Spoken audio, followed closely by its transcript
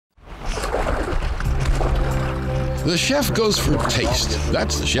The chef goes for taste.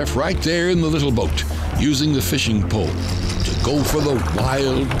 That's the chef right there in the little boat, using the fishing pole to go for the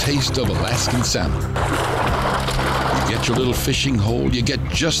wild taste of Alaskan salmon. You get your little fishing hole, you get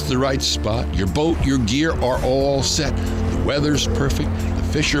just the right spot, your boat, your gear are all set, the weather's perfect, the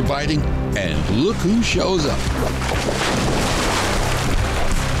fish are biting, and look who shows up.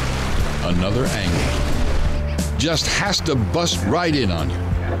 Another angler. Just has to bust right in on you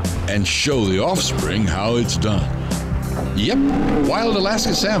and show the offspring how it's done. Yep, wild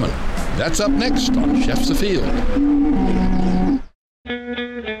Alaska salmon. That's up next on Chef's Afield.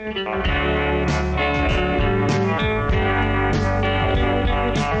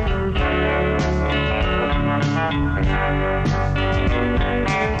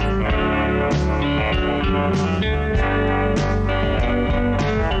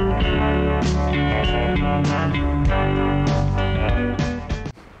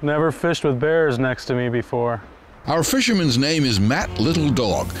 Never fished with bears next to me before. Our fisherman's name is Matt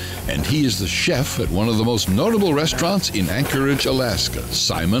Littledog, and he is the chef at one of the most notable restaurants in Anchorage, Alaska,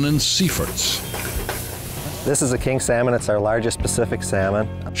 Simon and Seaforts. This is a king salmon. It's our largest Pacific salmon.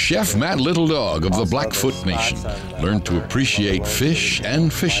 Chef Matt Littledog of the Blackfoot Nation learned to appreciate fish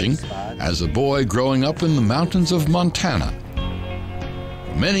and fishing as a boy growing up in the mountains of Montana.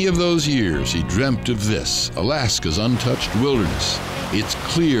 For many of those years, he dreamt of this, Alaska's untouched wilderness, its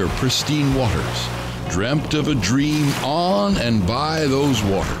clear, pristine waters, dreamt of a dream on and by those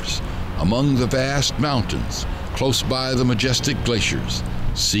waters, among the vast mountains, close by the majestic glaciers,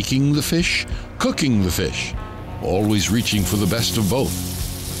 seeking the fish, cooking the fish, always reaching for the best of both.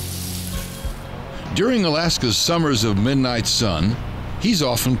 During Alaska's summers of midnight sun, he's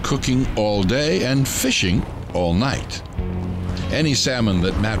often cooking all day and fishing all night. Any salmon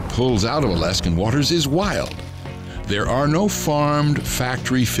that Matt pulls out of Alaskan waters is wild. There are no farmed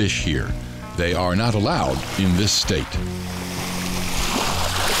factory fish here. They are not allowed in this state.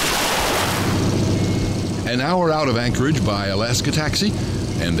 An hour out of Anchorage by Alaska taxi,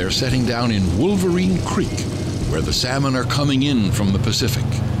 and they're setting down in Wolverine Creek, where the salmon are coming in from the Pacific,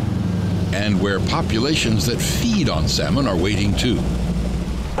 and where populations that feed on salmon are waiting too.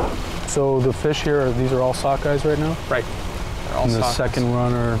 So the fish here, these are all sockeyes right now? Right. They're all and the sockeyes. second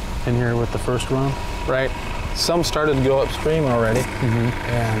run are in here with the first run? Right. Some started to go upstream already,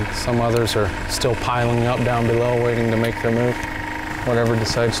 and some others are still piling up down below, waiting to make their move. Whatever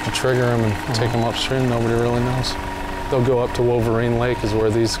decides to trigger them and take them upstream, nobody really knows. They'll go up to Wolverine Lake is where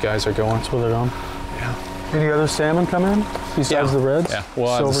these guys are going. That's where they're going? Yeah. Any other salmon come in besides the reds? Yeah, we'll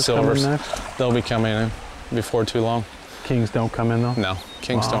have the silvers. Coming next? They'll be coming in before too long. Kings don't come in though? No,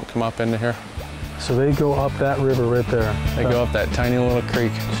 kings don't come up into here. So they go up that river right there? They go up that tiny little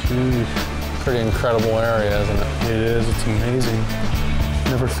creek. Jeez. Pretty incredible area, isn't it? It is, it's amazing.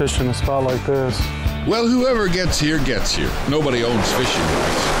 Never fished in a spot like this. Well, whoever gets here gets here. Nobody owns fishing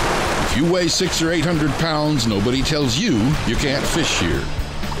rights. If you weigh 600 or 800 pounds, nobody tells you you can't fish here.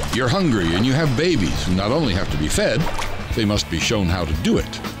 You're hungry and you have babies who not only have to be fed, they must be shown how to do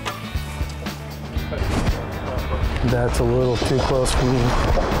it. That's a little too close for me.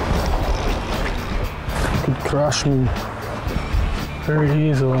 Could crush me very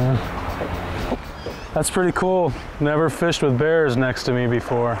easily. That's pretty cool. Never fished with bears next to me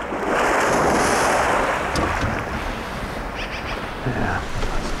before. Yeah,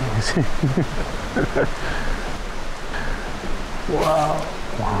 that's amazing. Wow.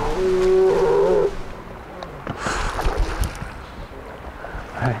 Wow.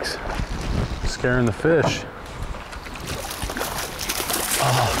 Thanks. Scaring the fish.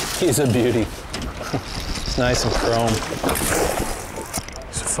 Oh, he's a beauty. It's nice and chrome.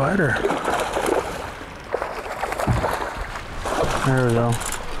 He's a fighter. There we go.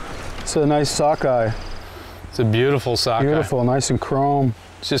 It's a nice sockeye. It's a beautiful sockeye. Beautiful, nice and chrome.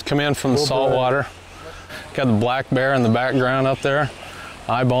 It's just come in from the salt water. Got the black bear in the background up there,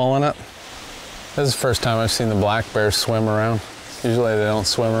 eyeballing it. This is the first time I've seen the black bears swim around. Usually they don't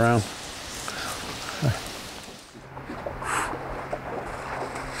swim around.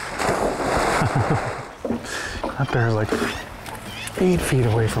 That bear's like 8 feet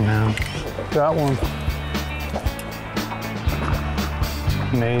away from him. Got one.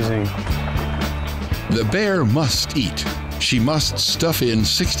 Amazing. The bear must eat. She must stuff in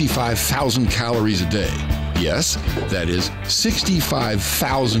 65,000 calories a day. Yes, that is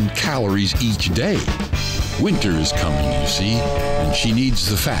 65,000 calories each day. Winter is coming, you see, and she needs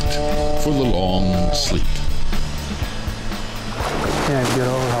the fat for the long sleep. Can't get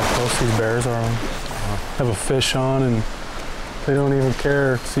over how close these bears are. Have a fish on and they don't even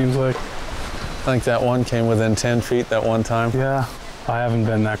care, it seems like. I think that one came within 10 feet that one time. Yeah, I haven't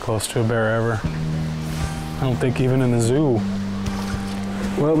been that close to a bear ever. I don't think even in the zoo.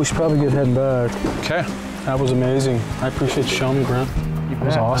 Well, we should probably get heading back. Okay. That was amazing. I appreciate you showing me, Brent. That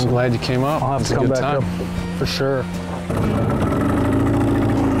was awesome. I'm glad you came up. I'll have to come back up for sure.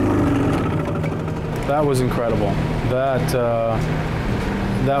 That was incredible. That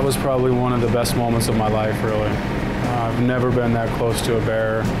was probably one of the best moments of my life, really. I've never been that close to a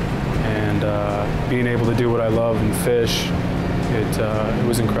bear, and being able to do what I love and fish, it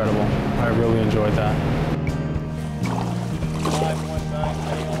was incredible. I really enjoyed that.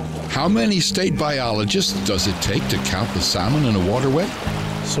 How many state biologists does it take to count the salmon in a waterway?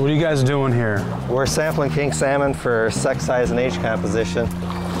 So what are you guys doing here? We're sampling king salmon for sex, size, and age composition.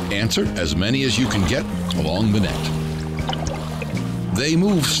 Answer: as many as you can get along the net. They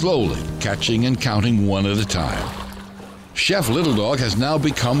move slowly, catching and counting one at a time. Chef Littledog has now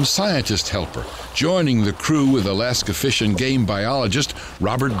become scientist helper, joining the crew with Alaska fish and game biologist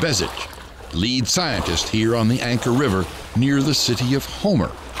Robert Bezich, lead scientist here on the Anchor River near the city of Homer,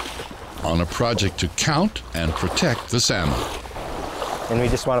 on a project to count and protect the salmon. And we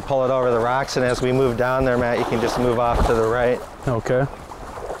just want to pull it over the rocks, and as we move down there, Matt, you can just move off to the right. Okay.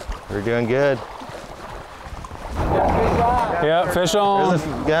 We're doing good. Yeah, fish on.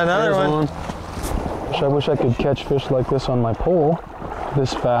 Got another one. I wish I could catch fish like this on my pole,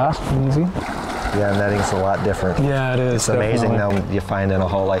 this fast and easy. Yeah, netting's a lot different. Yeah, it is. It's amazing though, you find in a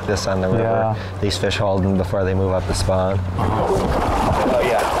hole like this on the river, these fish hold them before they move up the spawn. Oh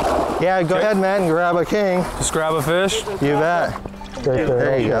yeah. Yeah, go ahead, Matt, and grab a king. Just grab a fish? You bet. Right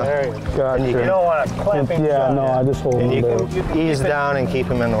there you go. Gotcha. You don't want to clamp him. Yeah, no, I just hold him you there. can ease down and keep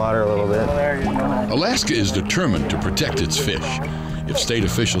him in the water a little bit. Alaska is determined to protect its fish. If state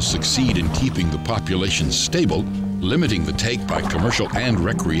officials succeed in keeping the population stable, limiting the take by commercial and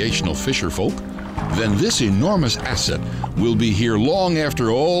recreational fisherfolk, then this enormous asset will be here long after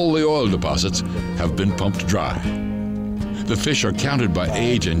all the oil deposits have been pumped dry. The fish are counted by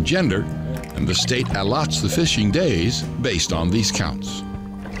age and gender, and the state allots the fishing days based on these counts.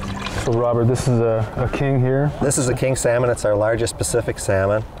 So Robert, this is a king here? This is a king salmon. It's our largest Pacific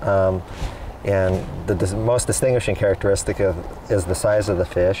salmon. And the most distinguishing characteristic is the size of the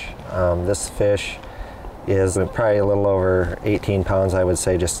fish. This fish is probably a little over 18 pounds, I would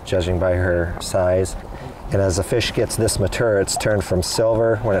say, just judging by her size. And as the fish gets this mature, it's turned from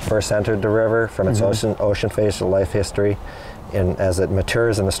silver when it first entered the river, from its ocean phase to life history. And as it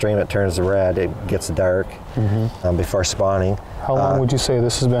matures in the stream, it turns red. It gets dark before spawning. How long would you say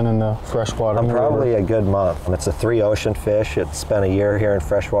this has been in the freshwater? Probably a good month. It's a 3-ocean fish. It spent a year here in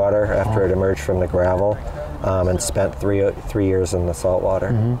freshwater after it emerged from the gravel, and spent three years in the saltwater,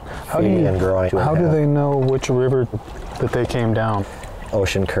 feeding and growing. How do they know which river that they came down?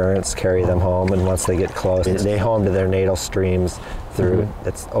 Ocean currents carry them home, and once they get close, they home to their natal streams through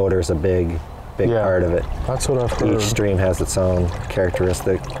its odor's a big part of it. That's what I've heard. Each stream has its own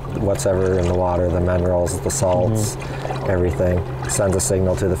characteristic. Whatever in the water, the minerals, the salts, everything sends a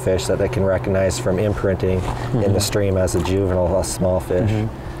signal to the fish that they can recognize from imprinting in the stream as a juvenile, a small fish,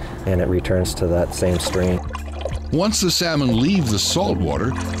 and it returns to that same stream. Once the salmon leave the salt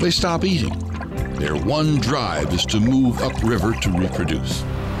water, they stop eating. Their one drive is to move upriver to reproduce.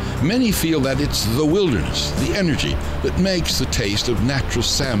 Many feel that it's the wilderness, the energy, that makes the taste of natural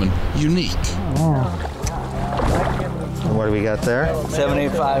salmon unique. And what do we got there?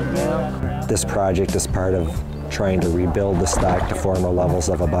 75 now. This project is part of trying to rebuild the stock to former levels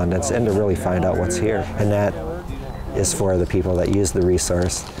of abundance and to really find out what's here. And that is for the people that use the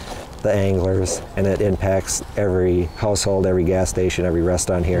resource, the anglers, and it impacts every household, every gas station, every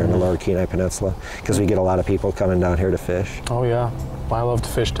restaurant here in the Lower Kenai Peninsula, because we get a lot of people coming down here to fish. Oh yeah, I love to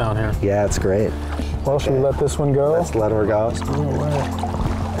fish down here. Yeah, it's great. Well, should we let this one go? Let's let her go.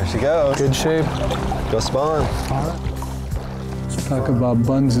 There she goes. Good shape. Go spawn. All right. Let's talk about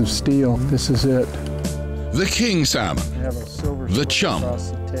buns of steel. This is it. The king salmon, the chum,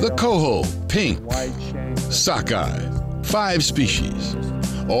 the coho, pink, sockeye, 5 species.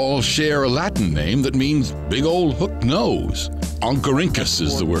 All share a Latin name that means big old hook nose. Oncorhynchus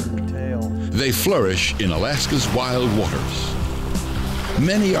is the word. They flourish in Alaska's wild waters.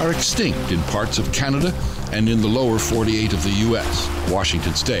 Many are extinct in parts of Canada and in the lower 48 of the U.S.,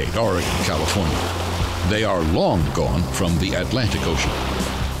 Washington State, Oregon, California. They are long gone from the Atlantic Ocean.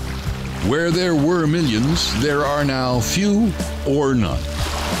 Where there were millions, there are now few or none.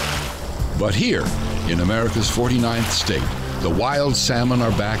 But here, in America's 49th state, the wild salmon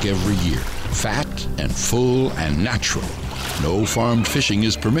are back every year, fat and full and natural. No farmed fishing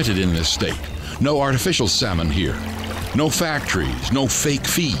is permitted in this state. No artificial salmon here. No factories, no fake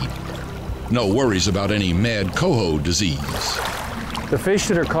feed. No worries about any mad coho disease. The fish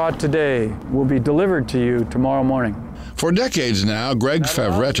that are caught today will be delivered to you tomorrow morning. For decades now, Greg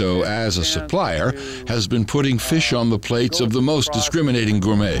Favretto, as a supplier, has been putting fish on the plates of the most discriminating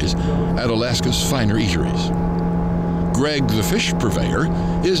gourmets at Alaska's finer eateries. Greg, the fish purveyor,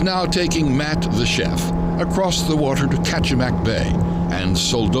 is now taking Matt, the chef, across the water to Kachemak Bay and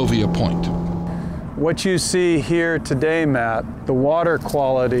Soldovia Point. What you see here today, Matt, the water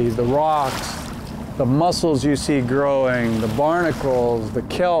quality, the rocks, the mussels you see growing, the barnacles, the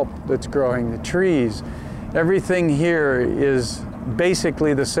kelp that's growing, the trees, everything here is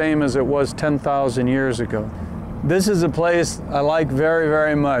basically the same as it was 10,000 years ago. This is a place I like very,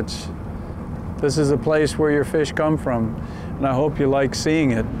 very much. This is a place where your fish come from, and I hope you like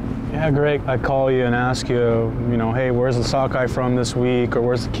seeing it. Yeah, Greg, I call you and ask you, hey, where's the sockeye from this week, or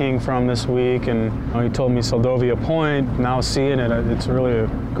where's the king from this week? And you told me Soldovia Point. Now seeing it, it's really a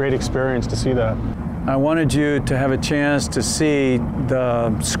great experience to see that. I wanted you to have a chance to see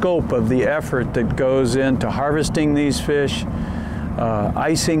the scope of the effort that goes into harvesting these fish,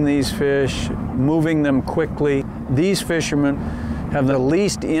 icing these fish, moving them quickly. These fishermen have the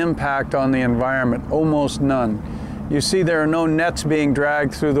least impact on the environment, almost none. You see there are no nets being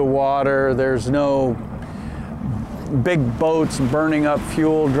dragged through the water, there's no big boats burning up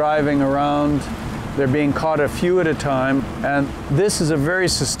fuel driving around. They're being caught a few at a time, and this is a very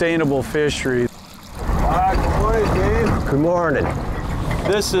sustainable fishery. Good morning, Dave. Good morning.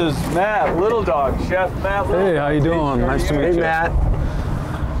 This is Matt, Littledog, Chef Matt. Hey, how you doing? Nice to meet you. Hey,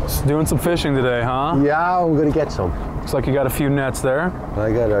 Matt. Just doing some fishing today, huh? Yeah, we're gonna get some. Looks like you got a few nets there.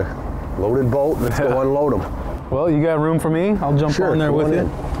 I got a loaded boat. Let's go unload them. Well, you got room for me? I'll jump on there with you.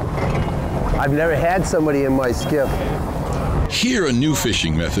 I've never had somebody in my skiff. Here, a new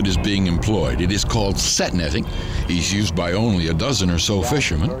fishing method is being employed. It is called set netting. It's used by only a dozen or so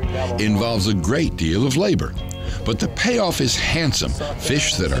fishermen. Involves a great deal of labor. But the payoff is handsome.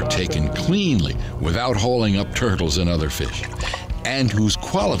 Fish that are taken cleanly without hauling up turtles and other fish, and whose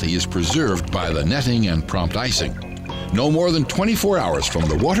quality is preserved by the netting and prompt icing. No more than 24 hours from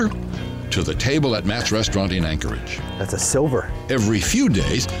the water to the table at Matt's restaurant in Anchorage. That's a silver. Every few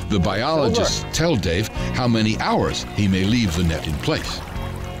days, the biologists tell Dave how many hours he may leave the net in place.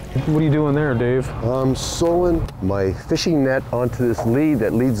 What are you doing there, Dave? I'm sewing my fishing net onto this lead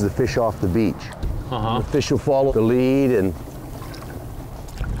that leads the fish off the beach. The fish will follow the lead and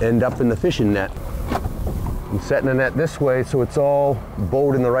end up in the fishing net. I'm setting the net this way so it's all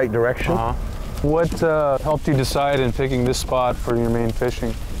bowed in the right direction. What helped you decide in picking this spot for your main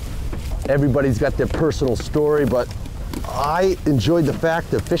fishing? Everybody's got their personal story, but I enjoyed the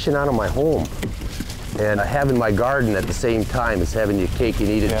fact of fishing out of my home and having my garden at the same time as having your cake and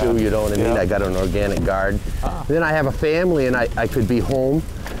eat it too, you know what I mean? I got an organic garden. Then I have a family and I could be home,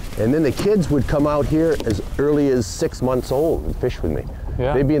 and then the kids would come out here as early as 6 months old and fish with me.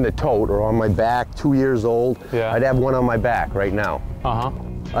 They'd be in the tote or on my back, 2 years old. I'd have one on my back right now.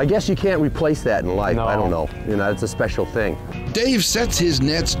 I guess you can't replace that in life. I don't know. It's a special thing. Dave sets his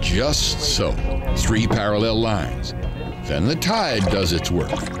nets just so, 3 parallel lines. Then the tide does its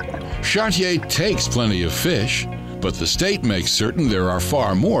work. Chartier takes plenty of fish, but the state makes certain there are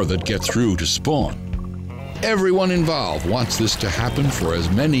far more that get through to spawn. Everyone involved wants this to happen for as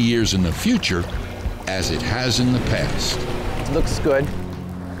many years in the future as it has in the past. Looks good.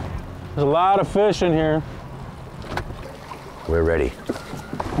 There's a lot of fish in here. We're ready.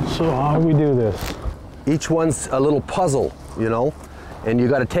 So how do we do this? Each one's a little puzzle, and you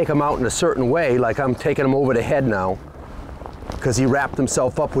got to take them out in a certain way, like I'm taking them over the head now, because he wrapped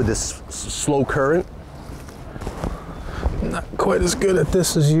himself up with this slow current. Not quite as good at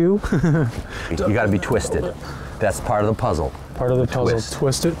this as you. You got to be twisted. That's part of the puzzle. Part of the puzzle. Twist.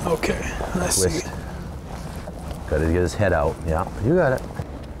 Twisted? Okay. I see. Got to get his head out. Yeah, you got it.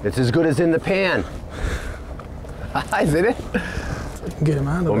 It's as good as in the pan. Isn't it? Get him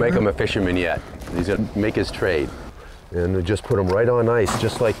out of there. We'll make him a fisherman yet. He's going to make his trade. And we just put him right on ice,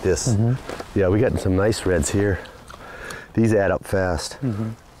 just like this. Yeah, we got some nice reds here. These add up fast.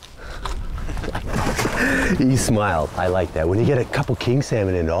 He smiled. I like that. When you get a couple king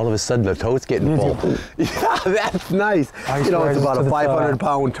salmon in, all of a sudden the toad's getting full. Yeah, that's nice. It's about a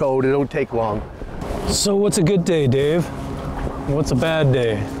 500-pound toad. It don't take long. So what's a good day, Dave? What's a bad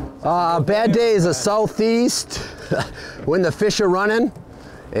day? Bad day is a southeast when the fish are running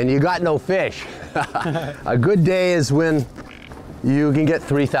and you got no fish. A good day is when you can get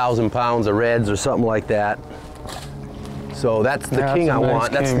 3,000 pounds of reds or something like that. So that's the king I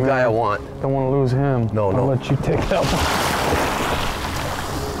want. That's the guy I want. Don't want to lose him. No. I'll let you take that one.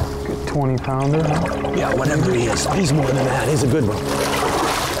 Good 20-pounder. Yeah, whatever he is. He's more than that. He's a good one.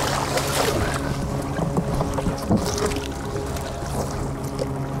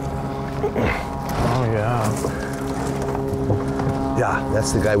 Oh, yeah. Yeah,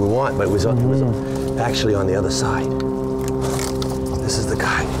 that's the guy we want, but it was actually on the other side. This is the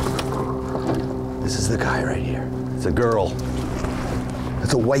guy. This is the guy right here. It's a girl.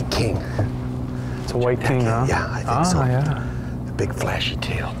 It's a white king. It's a white king, huh? Yeah, I think so. Yeah. The big flashy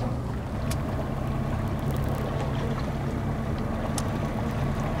tail.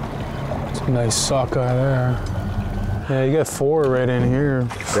 It's a nice sockeye there. Yeah, you got 4 right in here.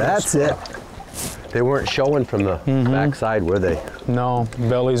 That's it. They weren't showing from the backside, were they? No,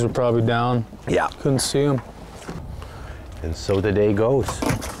 bellies were probably down. Yeah. Couldn't see them. And so the day goes.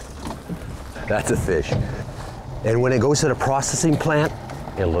 That's a fish. And when it goes to the processing plant,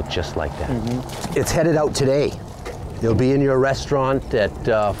 it'll look just like that. It's headed out today. It'll be in your restaurant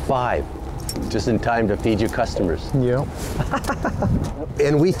at 5, just in time to feed your customers. Yep.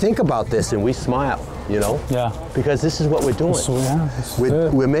 And we think about this and we smile, you know? Yeah. Because this is what we're doing. So, yeah, this is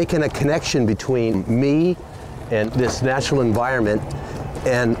it. We're making a connection between me and this natural environment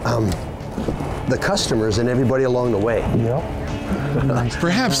and the customers and everybody along the way. Yep.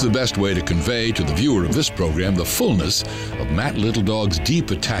 Perhaps the best way to convey to the viewer of this program the fullness of Matt Littledog's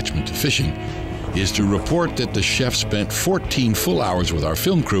deep attachment to fishing is to report that the chef spent 14 full hours with our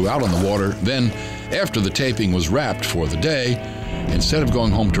film crew out on the water. Then, after the taping was wrapped for the day, instead of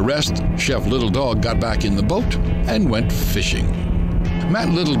going home to rest, Chef Littledog got back in the boat and went fishing. Matt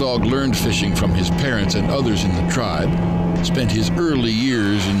Littledog learned fishing from his parents and others in the tribe, spent his early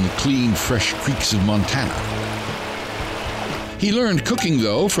years in the clean, fresh creeks of Montana. He learned cooking,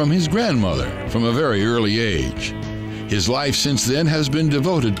 though, from his grandmother from a very early age. His life since then has been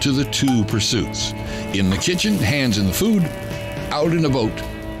devoted to the 2 pursuits: in the kitchen, hands in the food; out in a boat,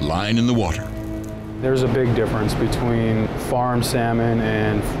 line in the water. There's a big difference between farm salmon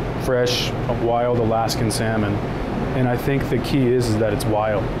and fresh, wild Alaskan salmon. And I think the key is that it's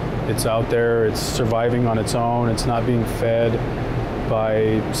wild. It's out there, it's surviving on its own, it's not being fed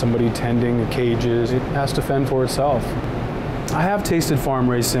by somebody tending the cages. It has to fend for itself. I have tasted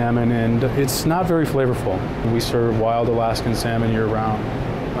farm-raised salmon, and it's not very flavorful. We serve wild Alaskan salmon year-round.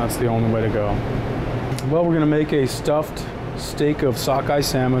 That's the only way to go. Well, we're going to make a stuffed steak of sockeye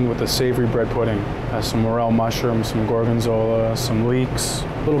salmon with a savory bread pudding. Has some morel mushrooms, some gorgonzola, some leeks,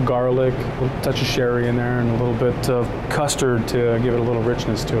 a little garlic, a little touch of sherry in there, and a little bit of custard to give it a little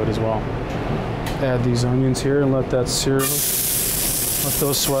richness to it as well. Add these onions here and let that sear. Let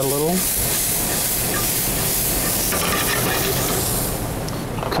those sweat a little.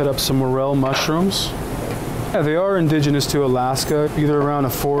 Cut up some morel mushrooms. Yeah, they are indigenous to Alaska, either around a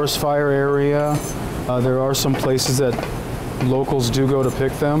forest fire area. There are some places that locals do go to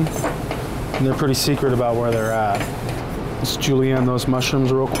pick them, and they're pretty secret about where they're at. Let's julienne those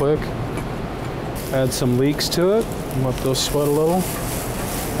mushrooms real quick. Add some leeks to it, and let those sweat a little.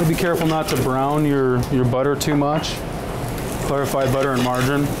 But be careful not to brown your butter too much. Clarified butter and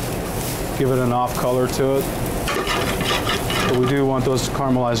margarine, give it an off color to it. But we do want those to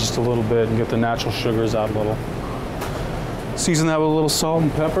caramelize just a little bit and get the natural sugars out a little. Season that with a little salt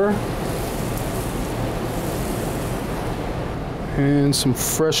and pepper. And some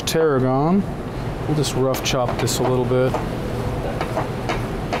fresh tarragon. We'll just rough chop this a little bit.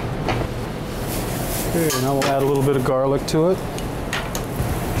 Okay, now we'll add a little bit of garlic to it.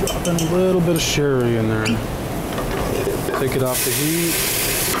 Drop in a little bit of sherry in there. Take it off the heat.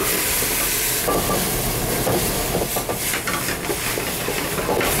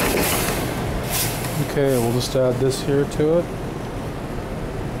 Okay, we'll just add this here to it.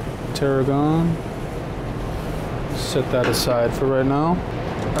 Tarragon. Set that aside for right now.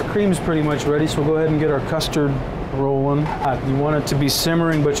 Our cream's pretty much ready, so we'll go ahead and get our custard rolling. You want it to be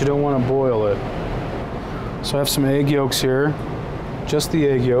simmering, but you don't want to boil it. So I have some egg yolks here, just the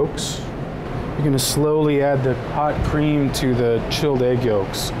egg yolks. You're going to slowly add the hot cream to the chilled egg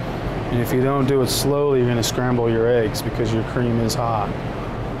yolks. And if you don't do it slowly, you're going to scramble your eggs because your cream is hot.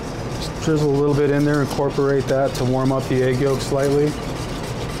 Just drizzle a little bit in there, incorporate that to warm up the egg yolk slightly,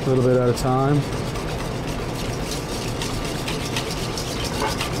 a little bit at a time.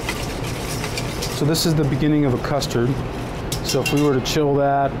 So this is the beginning of a custard. So if we were to chill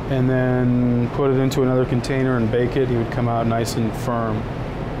that and then put it into another container and bake it, it would come out nice and firm.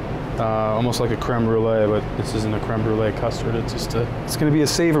 Almost like a creme brulee, but this isn't a creme brulee custard. It's just it's going to be a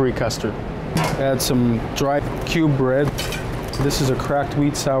savory custard. Add some dry cube bread. This is a cracked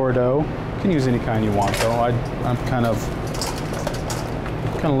wheat sourdough. You can use any kind you want, though. I'm kind of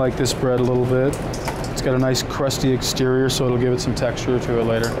like this bread a little bit. It's got a nice crusty exterior, so it'll give it some texture to it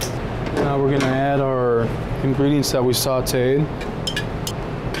later. Now we're going to add our ingredients that we sauteed.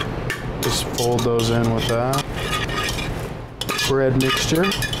 Just fold those in with that. Bread mixture.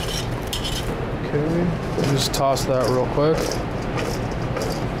 Okay, just toss that real quick.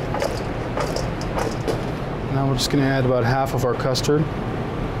 Now we're just going to add about half of our custard.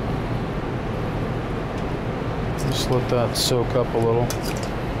 Just let that soak up a little.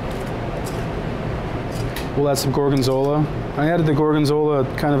 We'll add some gorgonzola. I added the gorgonzola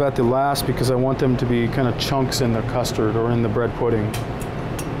kind of at the last because I want them to be kind of chunks in the custard or in the bread pudding.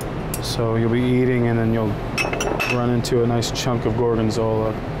 So you'll be eating and then you'll run into a nice chunk of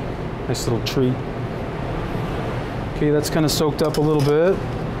gorgonzola. Nice little treat. Okay, that's kind of soaked up a little bit.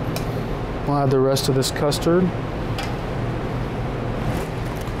 We'll add the rest of this custard.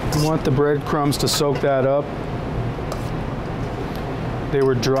 You want the breadcrumbs to soak that up. They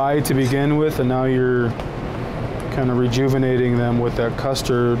were dry to begin with, and now you're kind of rejuvenating them with that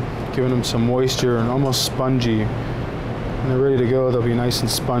custard, giving them some moisture and almost spongy. When they're ready to go, they'll be nice and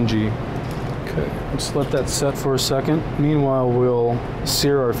spongy. Okay, let's let that set for a second. Meanwhile, we'll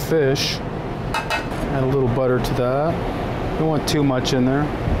sear our fish. Add a little butter to that. Don't want too much in there.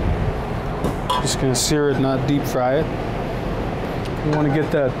 Just gonna sear it, not deep fry it. You want to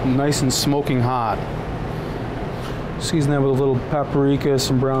get that nice and smoking hot. Season that with a little paprika,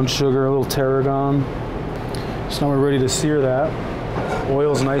 some brown sugar, a little tarragon. So now we're ready to sear that.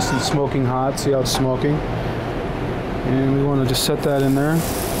 Oil's nice and smoking hot. See how it's smoking? And we want to just set that in there.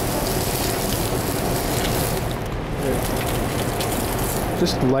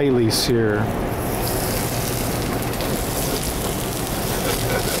 Just lightly sear.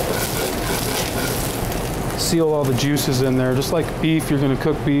 Seal all the juices in there. Just like beef, you're going to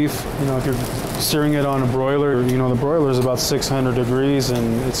cook beef. You know, if you're searing it on a broiler, you know, the broiler is about 600 degrees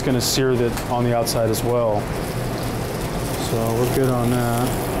and it's going to sear it on the outside as well. So we're good on that.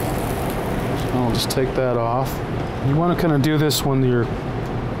 So I'll just take that off. You want to kind of do this when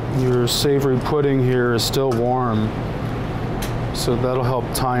your savory pudding here is still warm. So that'll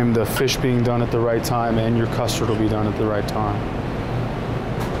help time the fish being done at the right time and your custard will be done at the right time.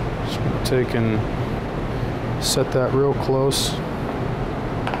 Just going to take and set that real close.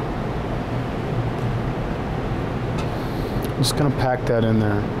 I'm just going to pack that in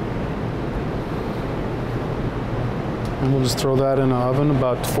there. And we'll just throw that in the oven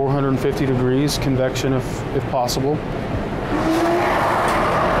about 450 degrees, convection if possible.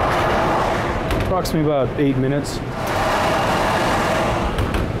 Approximately about 8 minutes.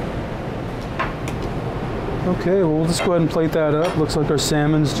 Okay, well, we'll just go ahead and plate that up. Looks like our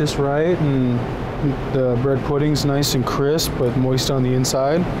salmon's just right, and the bread pudding's nice and crisp, but moist on the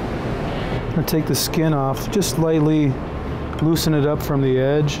inside. I'm gonna take the skin off, just lightly loosen it up from the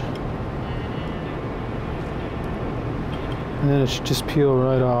edge. And then it should just peel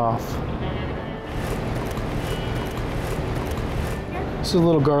right off. This is a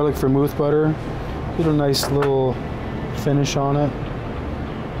little garlic vermouth butter. Get a nice little finish on it.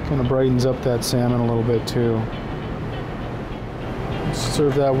 Kind of brightens up that salmon a little bit too.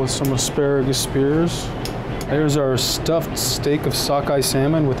 Serve that with some asparagus spears. There's our stuffed steak of sockeye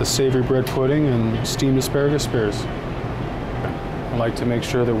salmon with a savory bread pudding and steamed asparagus spears. I like to make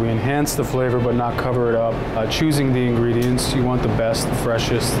sure that we enhance the flavor but not cover it up. Choosing the ingredients, you want the best, the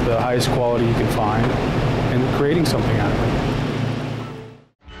freshest, the highest quality you can find, and creating something out of it.